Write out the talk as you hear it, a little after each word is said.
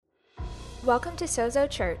Welcome to Sozo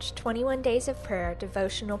Church 21 Days of Prayer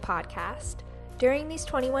devotional podcast. During these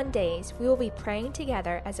 21 days, we will be praying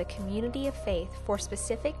together as a community of faith for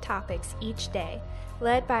specific topics each day,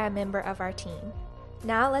 led by a member of our team.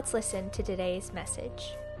 Now let's listen to today's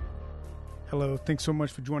message. Hello, thanks so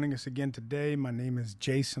much for joining us again today. My name is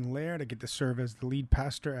Jason Laird. I get to serve as the lead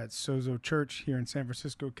pastor at Sozo Church here in San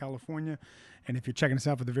Francisco, California. And if you're checking us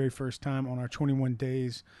out for the very first time on our 21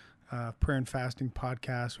 Days Prayer and Fasting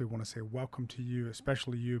podcast, we want to say welcome to you,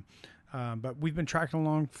 especially you. But we've been tracking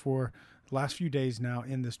along for the last few days now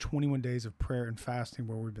in this 21 days of prayer and fasting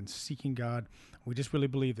where we've been seeking God. We just really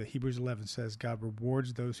believe that Hebrews 11 says God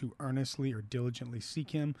rewards those who earnestly or diligently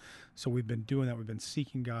seek him. So we've been doing that. We've been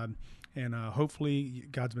seeking God. And hopefully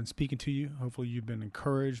God's been speaking to you. Hopefully you've been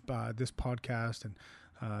encouraged by this podcast and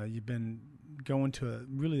you've been going to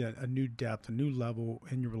a new depth, a new level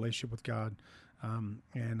in your relationship with God.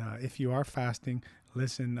 And if you are fasting,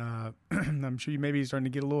 listen, I'm sure you may be starting to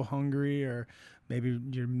get a little hungry, or maybe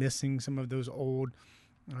you're missing some of those old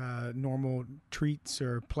normal treats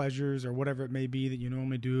or pleasures or whatever it may be that you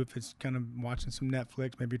normally do. If it's kind of watching some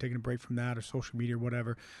Netflix, maybe you're taking a break from that or social media or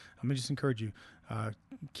whatever. I'm gonna just encourage you,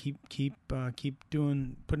 keep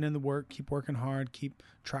putting in the work, keep working hard, keep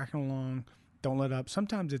tracking along. Don't let up.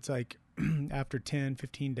 Sometimes it's like after 10,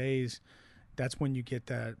 15 days, that's when you get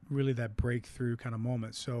that breakthrough kind of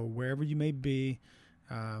moment. So wherever you may be,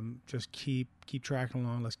 just keep tracking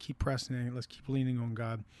along. Let's keep pressing it. Let's keep leaning on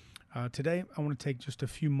God. Today, I want to take just a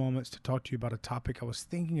few moments to talk to you about a topic I was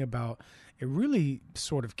thinking about. It really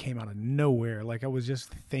sort of came out of nowhere. Like I was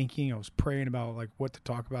just thinking, I was praying about like what to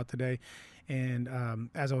talk about today. And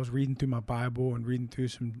as I was reading through my Bible and reading through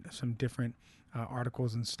some different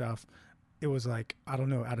articles and stuff, it was like, I don't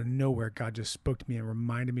know, out of nowhere, God just spoke to me and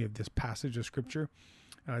reminded me of this passage of Scripture.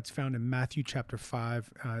 It's found in Matthew chapter 5.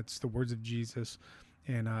 It's the words of Jesus,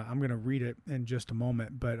 and I'm going to read it in just a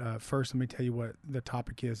moment. But first, let me tell you what the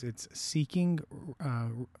topic is. It's seeking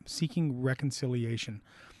reconciliation.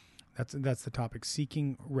 That's the topic,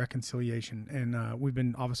 seeking reconciliation. And we've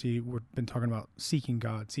been talking about seeking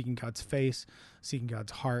God, seeking God's face, seeking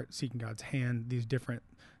God's heart, seeking God's hand, these different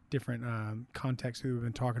contexts that we've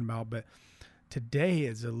been talking about. But today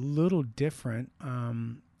is a little different.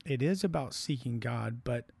 It is about seeking God,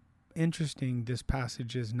 but interesting, this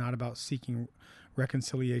passage is not about seeking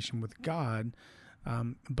reconciliation with God,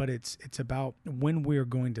 but it's about when we're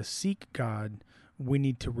going to seek God, we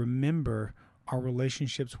need to remember our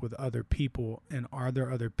relationships with other people, and are there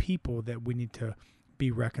other people that we need to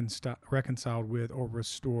be reconciled with or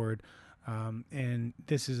restored. And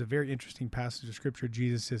this is a very interesting passage of Scripture.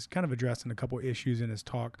 Jesus is kind of addressing a couple issues in his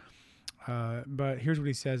talk. But here's what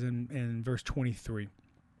he says in verse 23.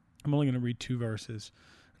 I'm only going to read two verses,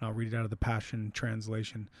 and I'll read it out of the Passion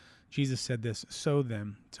Translation. Jesus said this, "So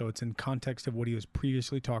then," so it's in context of what he was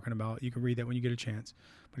previously talking about. You can read that when you get a chance.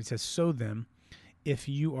 But he says, "So then, if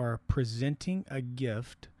you are presenting a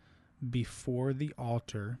gift before the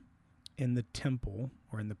altar in the temple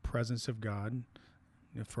or in the presence of God,"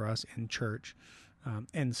 for us in church,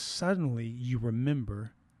 and suddenly you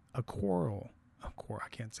remember a quarrel, there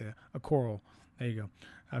you go,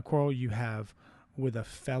 a quarrel you have with a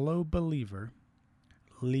fellow believer,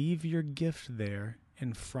 leave your gift there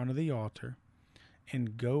in front of the altar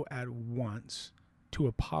and go at once to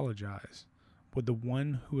apologize with the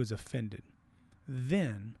one who is offended.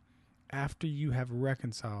 Then, after you have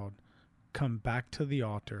reconciled, come back to the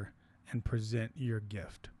altar and present your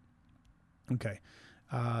gift. Okay.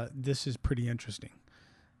 This is pretty interesting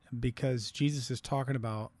because Jesus is talking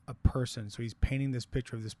about a person. So he's painting this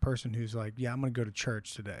picture of this person who's like, yeah, I'm going to go to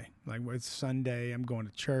church today. Like, it's Sunday. I'm going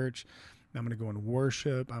to church. I'm going to go and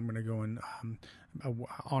worship. I'm going to go and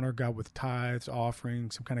honor God with tithes,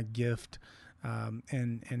 offering, some kind of gift.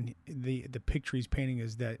 And the picture he's painting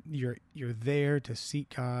is that you're there to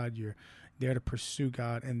seek God. You're there to pursue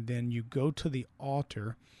God. And then you go to the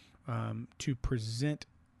altar to present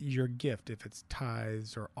your gift, if it's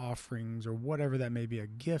tithes or offerings or whatever that may be, a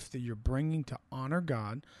gift that you're bringing to honor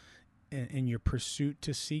God in your pursuit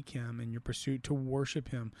to seek him and your pursuit to worship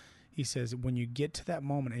him. He says, when you get to that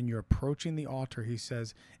moment and you're approaching the altar, he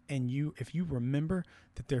says, if you remember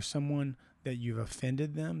that there's someone that you've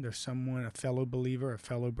offended them, there's someone, a fellow believer, a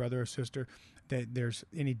fellow brother or sister, that there's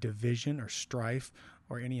any division or strife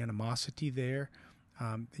or any animosity there,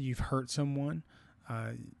 you've hurt someone,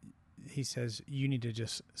 he says, you need to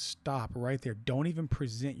just stop right there. Don't even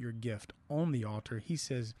present your gift on the altar. He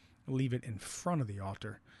says, leave it in front of the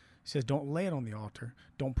altar. He says, don't lay it on the altar.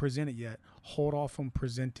 Don't present it yet. Hold off on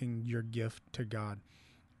presenting your gift to God.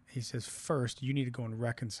 he says, first, you need to go and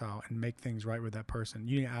reconcile and make things right with that person.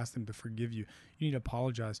 You need to ask them to forgive you. You need to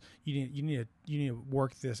apologize. You need to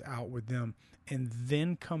work this out with them, and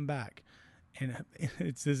then come back. And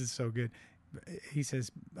this is so good. He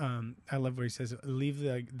says, I love what he says, leave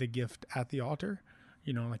the gift at the altar,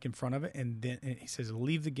 like in front of it. And he says,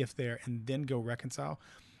 leave the gift there and then go reconcile.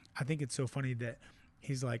 I think it's so funny that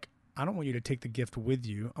he's like, I don't want you to take the gift with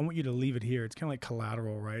you. I want you to leave it here. It's kind of like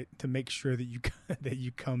collateral, right? To make sure that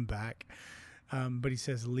you come back. But he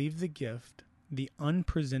says, leave the gift, the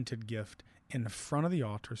unpresented gift, in the front of the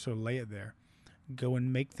altar. So lay it there. Go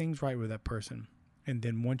and make things right with that person. And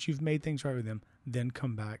then once you've made things right with them, then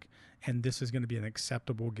come back. And this is going to be an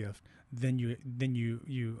acceptable gift. Then you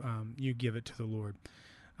give it to the Lord.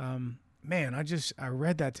 Man, I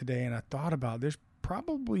read that today and I thought about, there's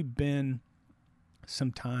probably been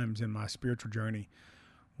some times in my spiritual journey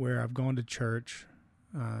where I've gone to church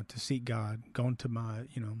to seek God, gone to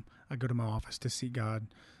I go to my office to seek God.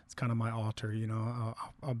 It's kind of my altar,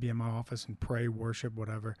 I'll be in my office and pray, worship,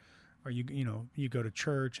 whatever. Or you go to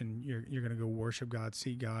church and you're going to go worship God,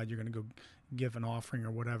 seek God. You're going to go give an offering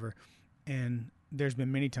or whatever. And there's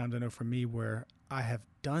been many times I know for me where I have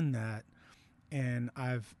done that, and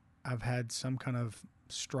I've had some kind of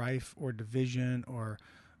strife or division, or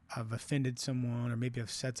I've offended someone, or maybe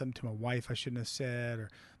I've said something to my wife I shouldn't have said, or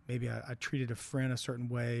maybe I treated a friend a certain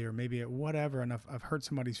way, or maybe whatever, and I've hurt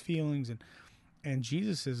somebody's feelings, and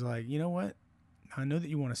Jesus is like, you know what? I know that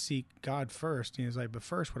you want to seek God first. And he's like, but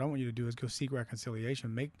first, what I want you to do is go seek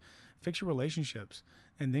reconciliation, fix your relationships,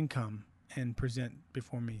 and then come and present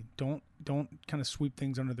before me. Don't kind of sweep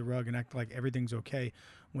things under the rug and act like everything's okay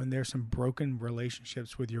when there's some broken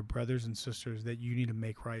relationships with your brothers and sisters that you need to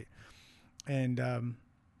make right. And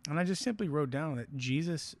I just simply wrote down that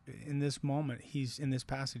Jesus, in this moment, he's in this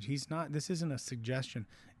passage, this isn't a suggestion,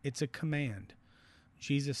 it's a command.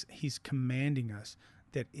 Jesus, he's commanding us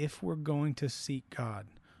that if we're going to seek God,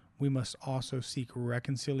 we must also seek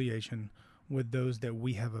reconciliation with those that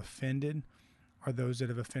we have offended, or those that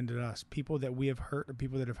have offended us, people that we have hurt, or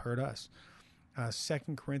people that have hurt us.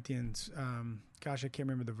 2 Corinthians, I can't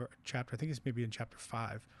remember the chapter. I think it's maybe in chapter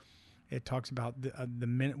 5. It talks about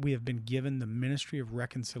we have been given the ministry of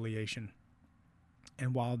reconciliation.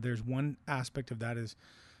 And while there's one aspect of that is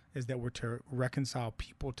that we're to reconcile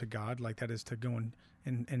people to God, like that is to go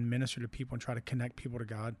and minister to people and try to connect people to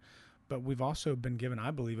God. But we've also been given, I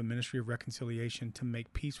believe, a ministry of reconciliation to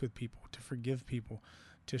make peace with people, to forgive people,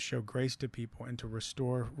 to show grace to people, and to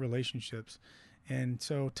restore relationships. And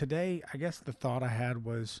so today, I guess the thought I had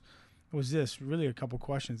was this, really a couple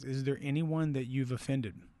questions. Is there anyone that you've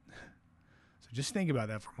offended? So just think about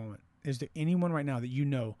that for a moment. Is there anyone right now that you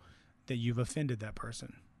know that you've offended that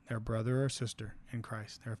person? Their brother or sister in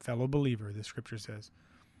Christ. They're a fellow believer, the scripture says.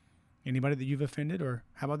 Anybody that you've offended? Or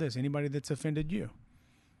how about this? Anybody that's offended you?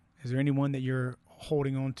 Is there anyone that you're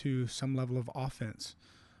holding on to some level of offense,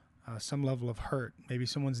 some level of hurt? Maybe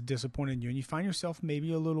someone's disappointed you and you find yourself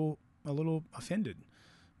maybe a little offended,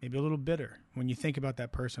 maybe a little bitter when you think about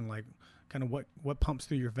that person, like kind of what pumps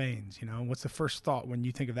through your veins, What's the first thought when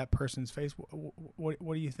you think of that person's face? What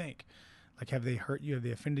do you think? Like, have they hurt you? Have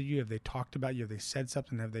they offended you? Have they talked about you? Have they said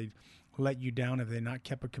something? Have they let you down? Have they not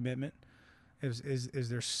kept a commitment? Is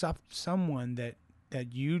there someone that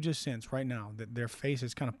you just sense right now that their face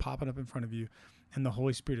is kind of popping up in front of you, and the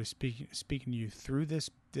Holy Spirit is speaking to you through this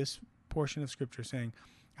portion of Scripture, saying,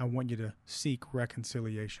 I want you to seek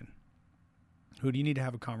reconciliation? Who do you need to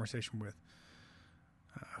have a conversation with?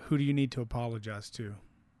 Who do you need to apologize to?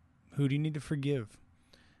 Who do you need to forgive?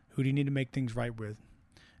 Who do you need to make things right with?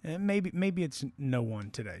 And maybe it's no one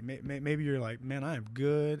today. Maybe you're like, man, I am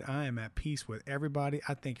good. I am at peace with everybody.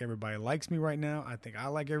 I think everybody likes me right now. I think I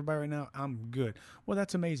like everybody right now. I'm good. Well,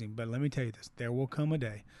 that's amazing. But let me tell you this. There will come a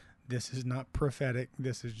day. This is not prophetic.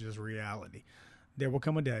 This is just reality. There will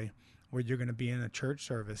come a day where you're going to be in a church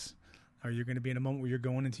service, or you're going to be in a moment where you're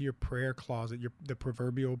going into your prayer closet, the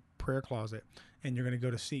proverbial prayer closet, and you're going to go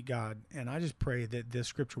to seek God. And I just pray that this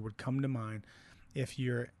scripture would come to mind if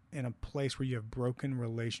you're in a place where you have broken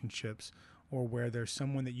relationships, or where there's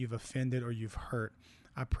someone that you've offended or you've hurt.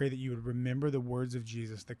 I pray that you would remember the words of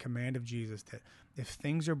Jesus, the command of Jesus, that if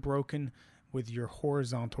things are broken with your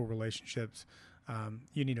horizontal relationships,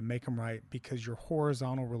 you need to make them right, because your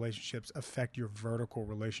horizontal relationships affect your vertical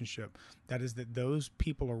relationship. That is, that those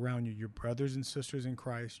people around you, your brothers and sisters in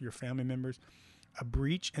Christ, your family members, a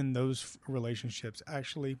breach in those relationships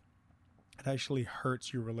actually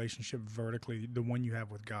hurts your relationship vertically, the one you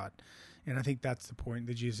have with God. And I think that's the point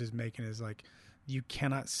that Jesus is making, is like, you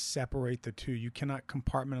cannot separate the two. You cannot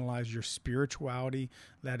compartmentalize your spirituality,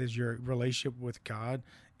 that is your relationship with God,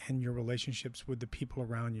 and your relationships with the people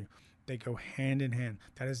around you. They go hand in hand.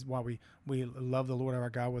 That is why we love the Lord our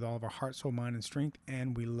God with all of our heart, soul, mind, and strength,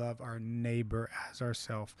 and we love our neighbor as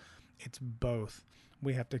ourselves. It's both.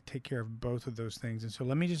 We have to take care of both of those things. And so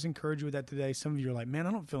let me just encourage you with that today. Some of you are like, man,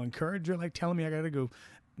 I don't feel encouraged. You're like telling me I got to go,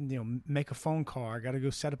 make a phone call. I got to go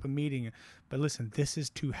set up a meeting. But listen, this is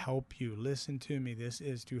to help you. Listen to me. This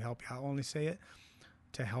is to help you. I only say it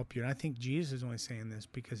to help you. And I think Jesus is only saying this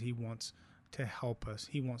because he wants to help us.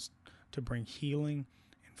 He wants to bring healing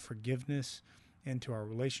and forgiveness into our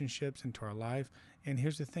relationships, into our life. And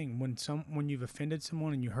here's the thing. When you've offended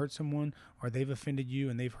someone and you hurt someone, or they've offended you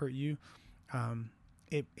and they've hurt you,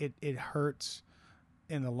 it hurts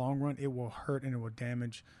in the long run. It will hurt and it will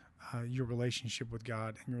damage your relationship with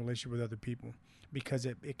God and your relationship with other people, because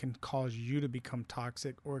it can cause you to become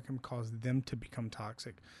toxic, or it can cause them to become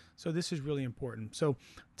toxic. So this is really important. So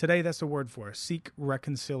today, that's the word for us. Seek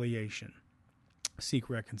reconciliation.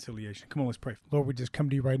 Seek reconciliation. Come on, let's pray. Lord, we just come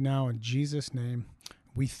to you right now in Jesus' name.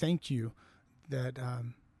 We thank you that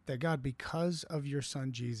God, because of your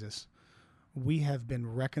son Jesus, we have been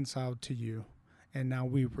reconciled to you, and now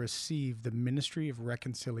we receive the ministry of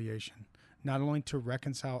reconciliation, not only to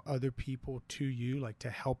reconcile other people to you, like to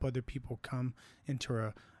help other people come into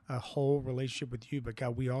a whole relationship with you, but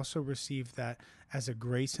God, we also receive that as a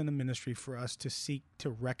grace and a ministry for us to seek to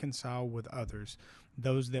reconcile with others,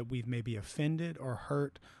 those that we've maybe offended or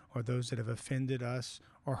hurt, or those that have offended us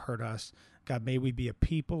or hurt us. God, may we be a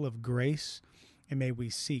people of grace, and may we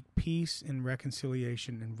seek peace and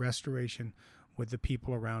reconciliation and restoration with the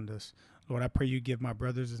people around us. Lord, I pray you give my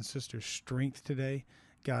brothers and sisters strength today.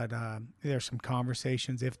 God, there's some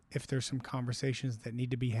conversations, if there's some conversations that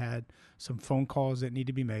need to be had, some phone calls that need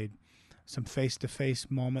to be made, some face-to-face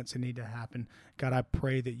moments that need to happen. God, I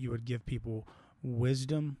pray that you would give people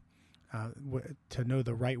wisdom to know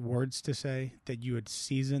the right words to say, that you would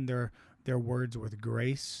season their words with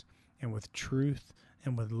grace and with truth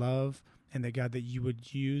and with love, and that, God, that you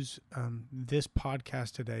would use this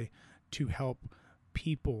podcast today to help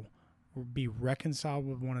people be reconciled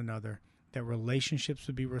with one another, that relationships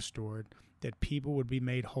would be restored, that people would be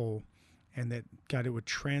made whole, and that, God, it would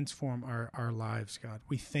transform our lives, God.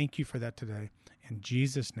 We thank you for that today. In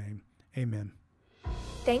Jesus' name, amen.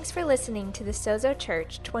 Thanks for listening to the Sozo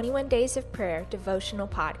Church 21 Days of Prayer devotional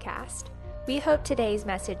podcast. We hope today's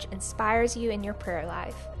message inspires you in your prayer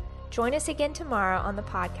life. Join us again tomorrow on the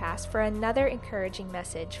podcast for another encouraging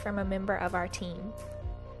message from a member of our team.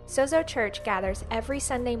 Sozo Church gathers every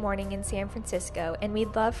Sunday morning in San Francisco, and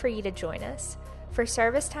we'd love for you to join us. For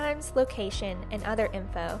service times, location, and other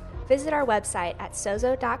info, visit our website at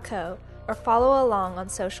sozo.co or follow along on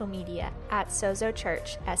social media at Sozo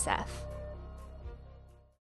Church SF.